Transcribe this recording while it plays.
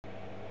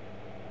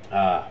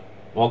Uh,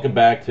 Welcome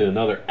back to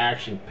another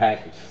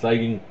action-packed,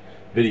 exciting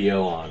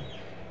video on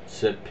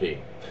SIPp.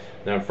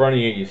 Now in front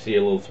of you, you see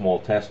a little small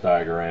test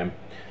diagram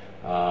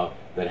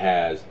that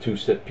has two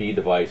SIPp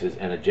devices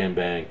and a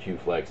Genban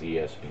QFlex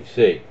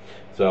ESPC.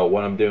 So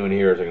what I'm doing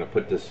here is I'm going to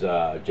put this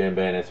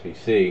Genban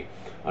SPC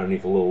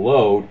underneath a little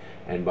load,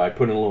 and by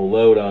putting a little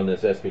load on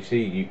this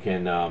SPC, you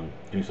can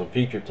do some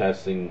feature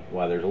testing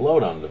while there's a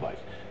load on the device.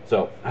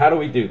 So how do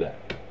we do that?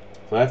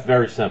 So that's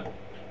very simple.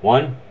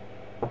 One,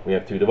 we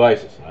have two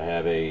devices. I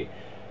have a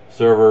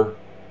server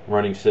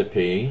running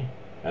SIPp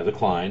as a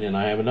client, and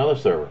I have another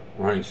server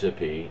running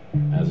SIPp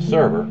as a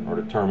server, or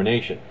the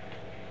termination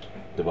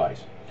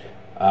device.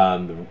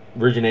 The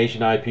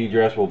origination IP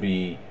address will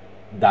be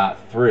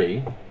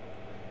 .3.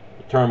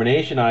 The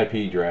termination IP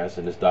address,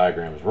 and this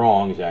diagram is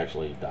wrong, is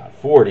actually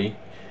 .40.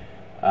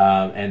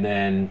 And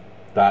then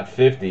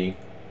 .50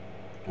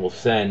 will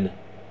send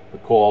the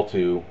call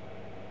to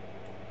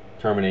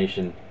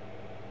termination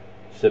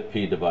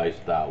SIPp device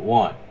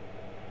 .1.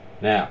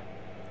 Now,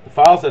 the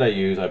files that I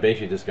use, I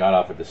basically just got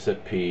off of the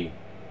SIPp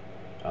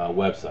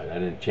website. I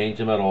didn't change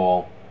them at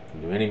all,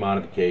 didn't do any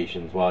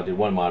modifications. Well, I did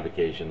one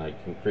modification. I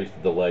increased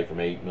the delay from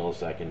 8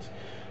 milliseconds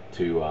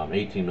to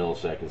 18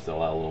 milliseconds to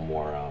allow a little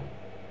more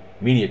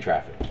media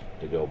traffic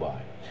to go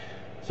by.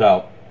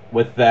 So,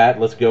 with that,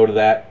 let's go to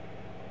that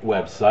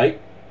website.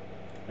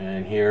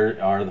 And here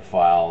are the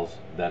files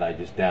that I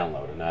just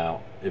downloaded.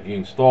 Now, if you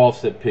install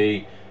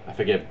SIPp, I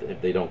forget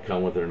if they don't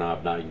come with it or not.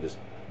 If not, you can just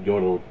go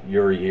to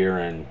URI here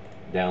and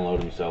download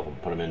them yourself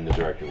and put them in the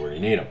directory where you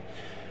need them.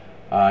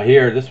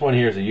 This one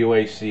here is a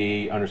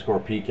uas.xml.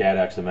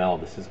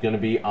 This is going to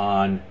be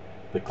on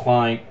the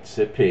client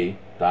SIPp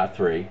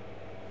 .3.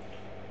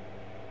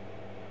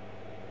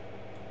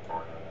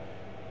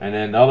 And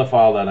then the other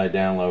file that I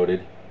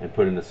downloaded and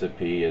put in the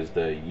SIPp is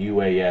the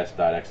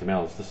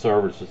uas.xml. It's the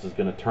server. This is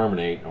going to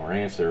terminate or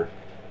answer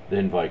the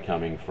invite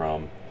coming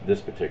from this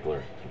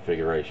particular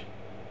configuration.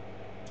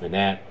 And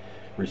that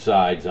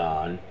resides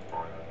on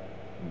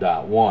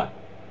 .1.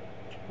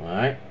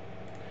 Alright.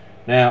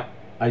 Now,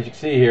 as you can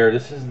see here,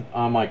 this is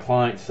on my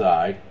client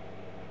side.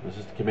 This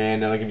is the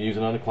command that I'm going to be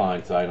using on the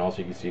client side, and also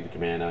you can see the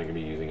command that I'm going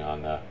to be using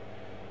on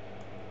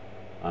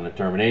the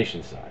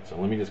termination side. So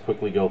let me just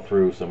quickly go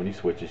through some of these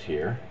switches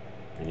here,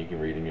 and you can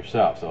read them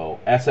yourself. So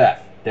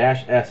SF,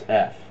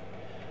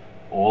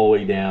 all the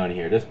way down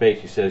here. This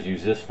basically says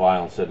use this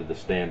file instead of the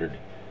standard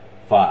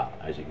file.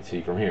 As you can see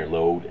from here,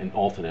 load an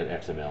alternate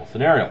XML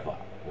scenario file,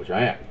 which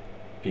I am.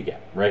 PCAP,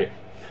 right here.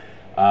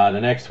 The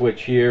next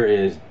switch here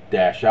is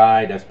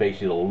 -I. That's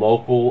basically the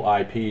local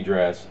IP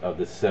address of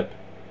the SIP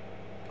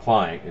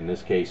client. In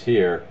this case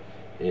here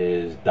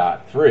is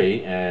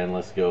 .3, and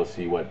let's go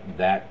see what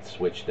that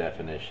switch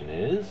definition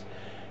is.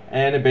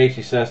 And it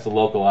basically sets the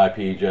local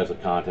IP address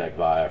of contact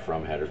via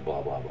from headers,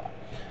 blah blah blah.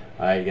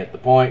 Alright, you get the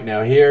point.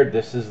 Now here,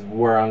 this is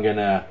where I'm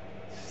gonna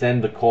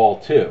send the call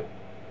to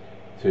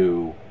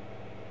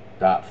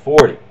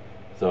 .40.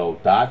 So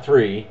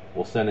 .3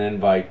 will send an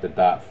invite to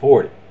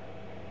 .40.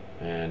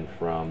 And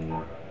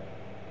from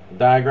the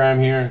diagram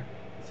here,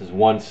 this is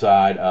one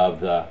side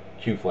of the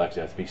QFlex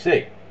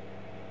SPC.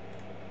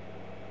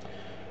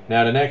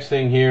 Now the next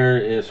thing here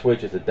is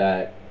switch is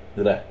the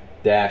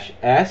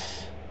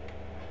 -S,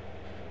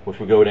 which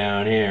will go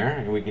down here,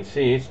 and we can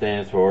see it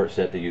stands for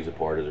set the user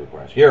part as a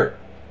request URI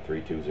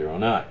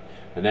 3209.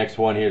 The next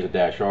one here is a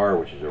 -R,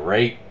 which is a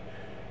rate.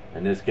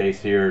 In this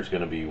case here, it's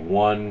going to be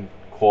 1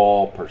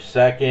 call per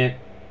second.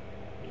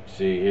 You can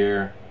see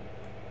here,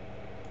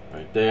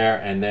 right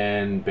there, and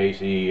then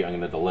basically I'm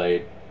going to delay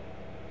it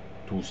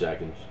 2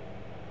 seconds.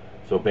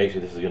 So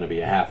basically this is going to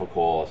be a half a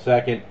call a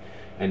second.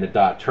 And the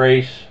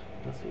 .trace,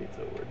 let's see, it's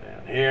over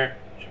down here,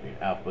 should be in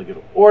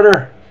alphabetical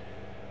order.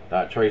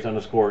 .trace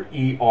underscore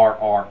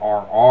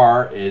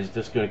ERRRR is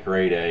just going to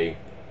create a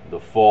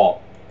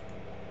default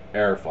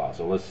error file.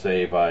 So let's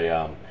say if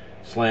I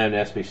slam the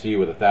SPC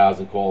with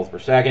 1,000 calls per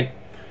second,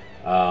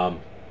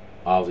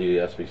 obviously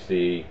the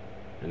SPC,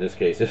 in this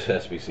case this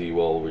SPC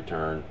will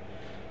return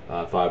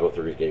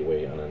 503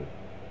 gateway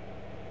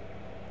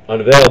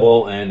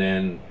unavailable, and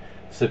then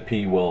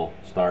SIPp will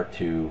start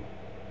to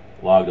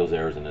log those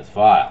errors in this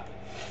file.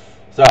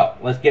 So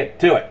let's get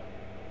to it.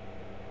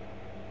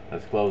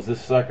 Let's close this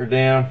sucker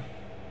down.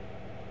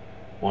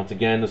 Once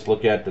again, let's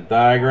look at the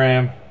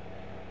diagram.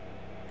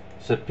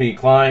 SIPp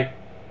client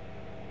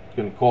is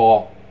going to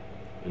call,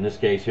 in this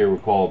case here we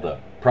call the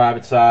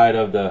private side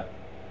of the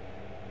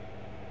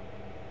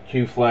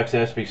QFlex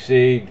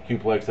SPC. The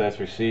QFlex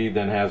SPC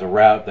then has a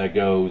route that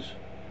goes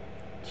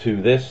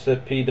to this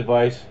SIPp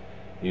device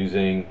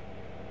using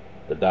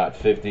the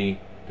 .50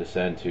 to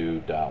send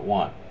to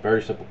 .1.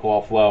 Very simple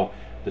call flow.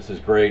 This is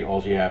great.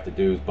 All you have to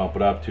do is bump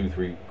it up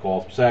 2-3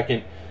 calls per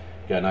second.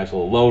 Got a nice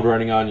little load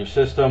running on your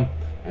system,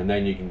 and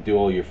then you can do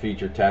all your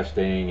feature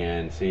testing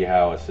and see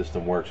how a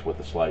system works with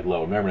a slight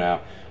load. Remember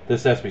now,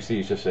 this SPC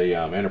is just a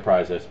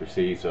enterprise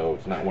SPC, so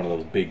it's not one of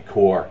those big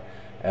core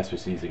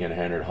SPCs that can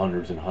handle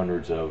hundreds and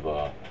hundreds of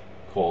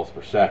calls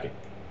per second.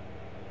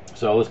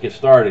 So let's get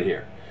started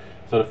here.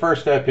 So the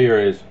first step here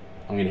is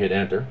I'm going to hit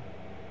enter.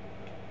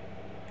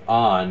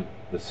 on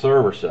the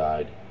server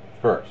side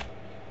first.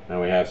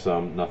 Now we have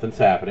nothing's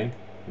happening.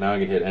 Now I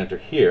can hit enter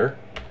here,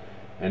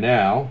 and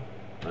now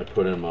I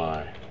put in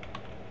my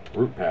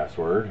root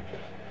password.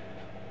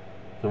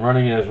 So I'm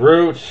running it as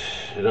root.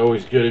 It's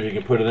always good if you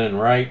can put it in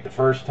right the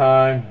first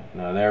time.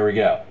 Now there we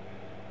go.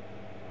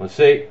 Let's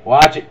see.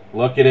 Watch it.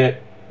 Look at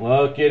it.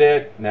 Look at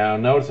it. Now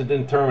notice it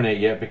didn't terminate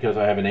yet because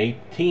I have an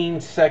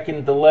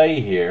 18-second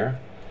delay here.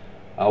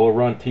 I will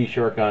run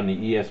T-Shark on the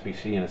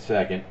ESBC in a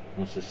second.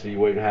 Let's just see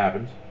what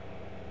happens.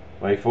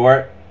 Wait for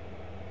it.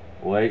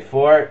 Wait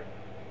for it.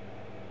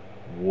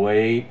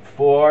 Wait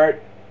for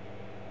it.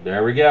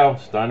 There we go.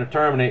 It's starting to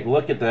terminate.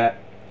 Look at that.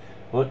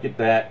 Look at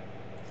that.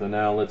 So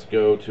now let's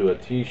go to a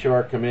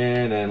T-Shark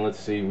command and let's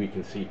see if we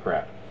can see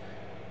crap.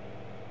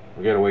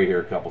 We gotta wait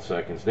here a couple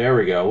seconds. There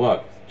we go.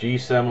 Look,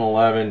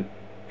 G711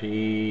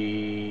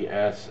 PSMA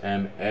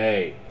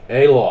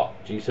A-law.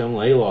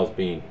 G7 A-law is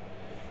being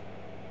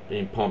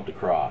pumped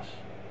across.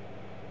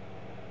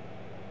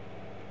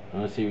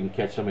 Let's see if we can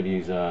catch some of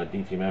these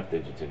DTMF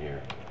digits in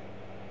here.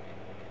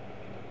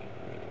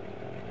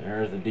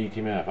 There's the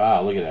DTMF. Ah,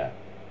 look at that.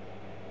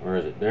 Where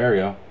is it? There we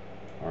go.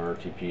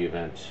 RTP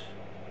events.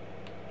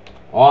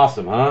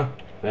 Awesome, huh?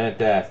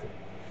 Fantastic.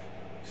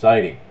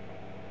 Exciting.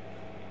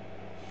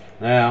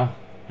 Now,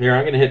 here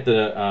I'm going to hit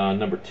the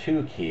number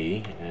 2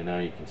 key, and now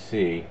you can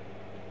see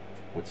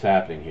what's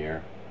happening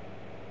here.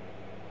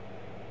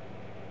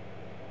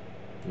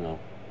 You know,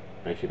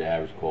 makes you the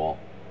average call.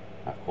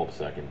 Half a call per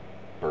second.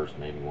 Burst,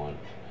 maybe 1.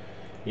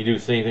 You do the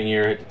same thing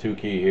here, hit the 2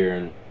 key here,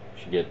 and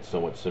you should get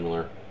somewhat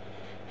similar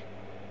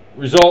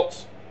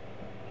results.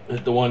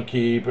 Hit the 1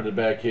 key, put it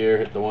back here,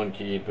 hit the 1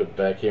 key, put it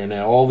back here.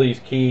 Now all these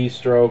keys,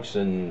 strokes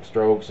and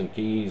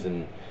keys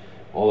and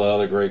all the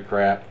other great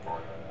crap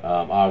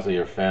obviously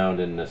are found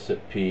in the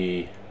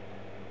SIPp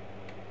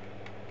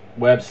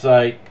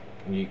website.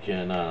 You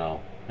can, I don't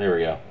know, here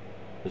we go.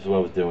 This is what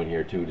I was doing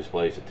here too.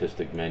 Display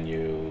statistic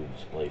menu,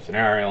 display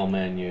scenario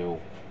menu,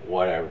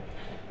 whatever.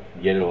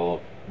 Get it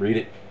all, read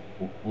it,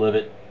 live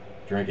it,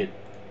 drink it,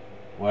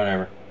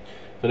 whatever.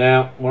 So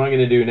now what I'm going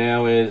to do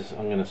now is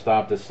I'm going to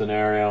stop this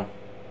scenario.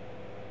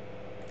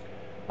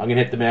 I'm going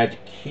to hit the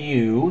magic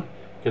Q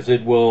because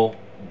it will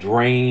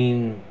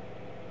drain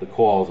the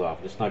calls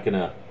off. It's not going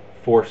to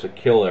force or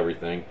kill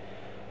everything.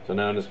 So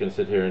now I'm just going to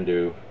sit here and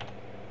do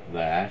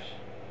that.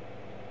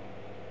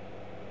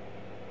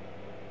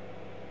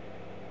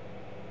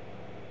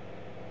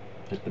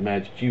 Hit the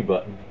magic Q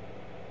button.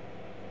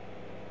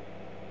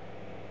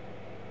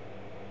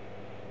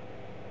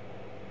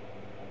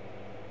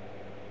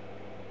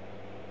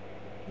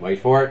 Wait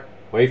for it.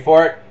 Wait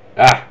for it.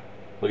 Ah!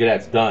 Look at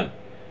that. It's done.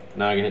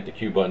 Now I can hit the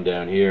Q button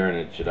down here and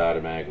it should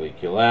automatically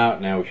kill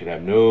out. Now we should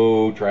have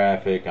no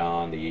traffic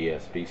on the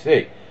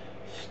ESBC.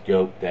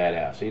 Scope that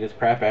out. See, this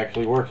crap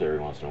actually works every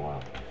once in a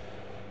while.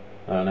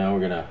 Now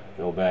we're going to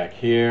go back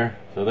here.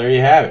 So there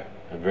you have it.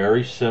 A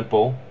very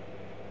simple,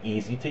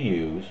 easy to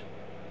use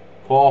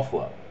call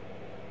flow.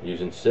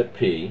 Using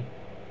SIPp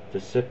to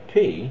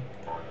SIPp.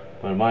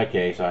 But in my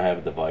case, I have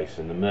a device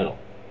in the middle.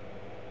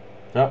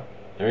 So,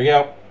 there you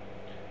go.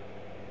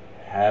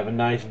 Have a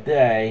nice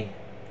day.